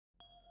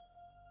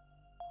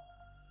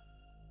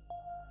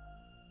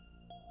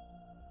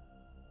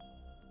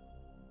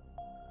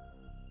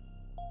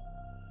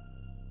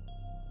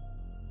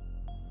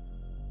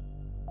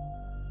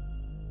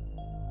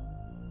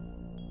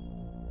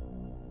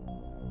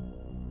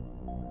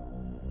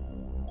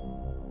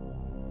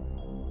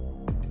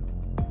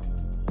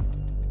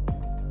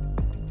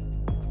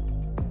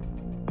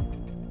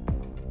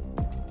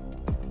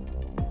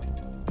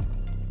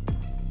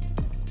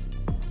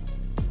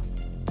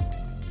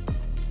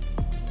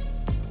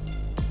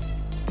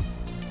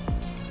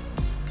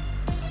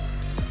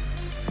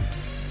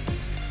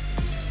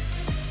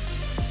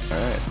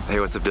Hey,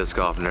 what's up, disc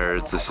golf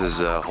nerds? This is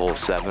hole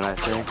 7, I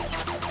think.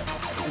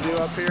 You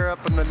up here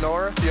up in the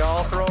north,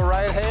 y'all throw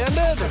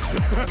right-handed?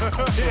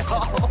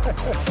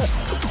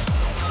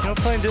 You know,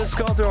 playing disc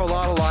golf, there are a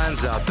lot of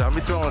lines out there. I'll be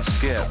throwing a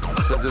skip.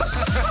 So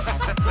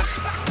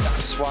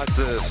just watch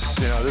this.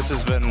 You know, this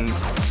has been...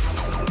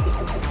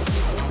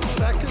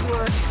 That could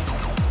work.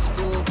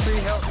 Do a little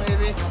free help,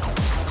 maybe.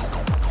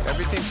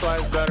 Everything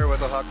flies better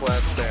with a huck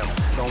lap stamp.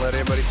 Don't let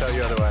anybody tell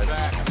you otherwise.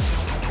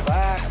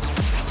 Relax.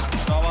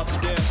 It's all about the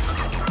disc.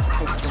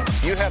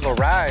 You have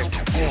arrived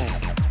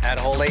at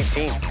hole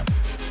 18.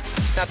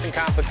 Nothing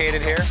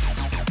complicated here.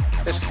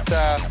 Just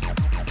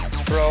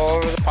throw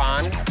over the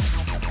pond,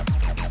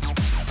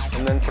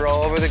 and then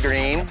throw over the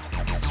green.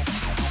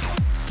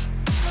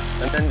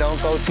 And then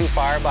don't go too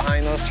far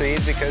behind those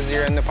trees because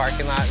you're in the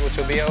parking lot, which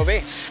will be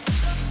OB.